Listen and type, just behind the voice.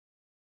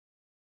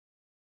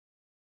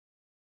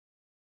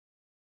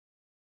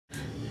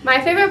My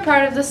favorite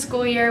part of the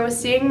school year was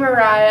seeing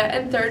Mariah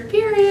in third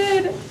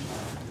period.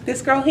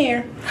 This girl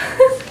here.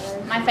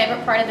 My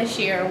favorite part of this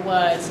year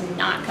was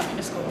not coming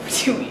to school for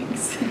 2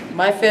 weeks.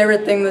 My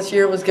favorite thing this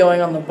year was going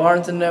on the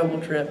Barnes &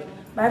 Noble trip.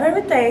 My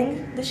favorite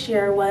thing this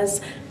year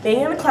was being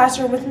in the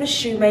classroom with Miss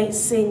Shoemate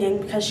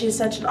singing because she's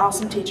such an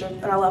awesome teacher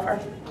and I love her.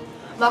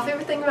 My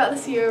favorite thing about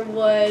this year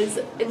was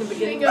in the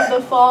beginning of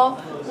the fall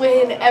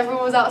when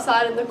everyone was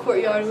outside in the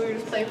courtyard and we were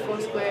just playing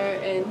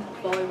Foursquare and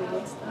volleyball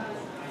and stuff.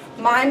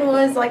 Mine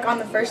was like on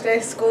the first day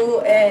of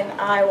school and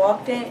I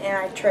walked in and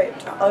I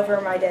tripped over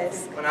my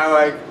desk. When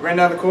I ran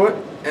down the court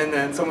and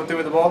then someone threw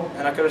me the ball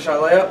and I could have shot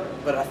a layup,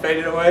 but I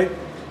faded away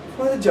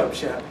for the jump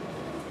shot.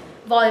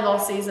 Volleyball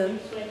season.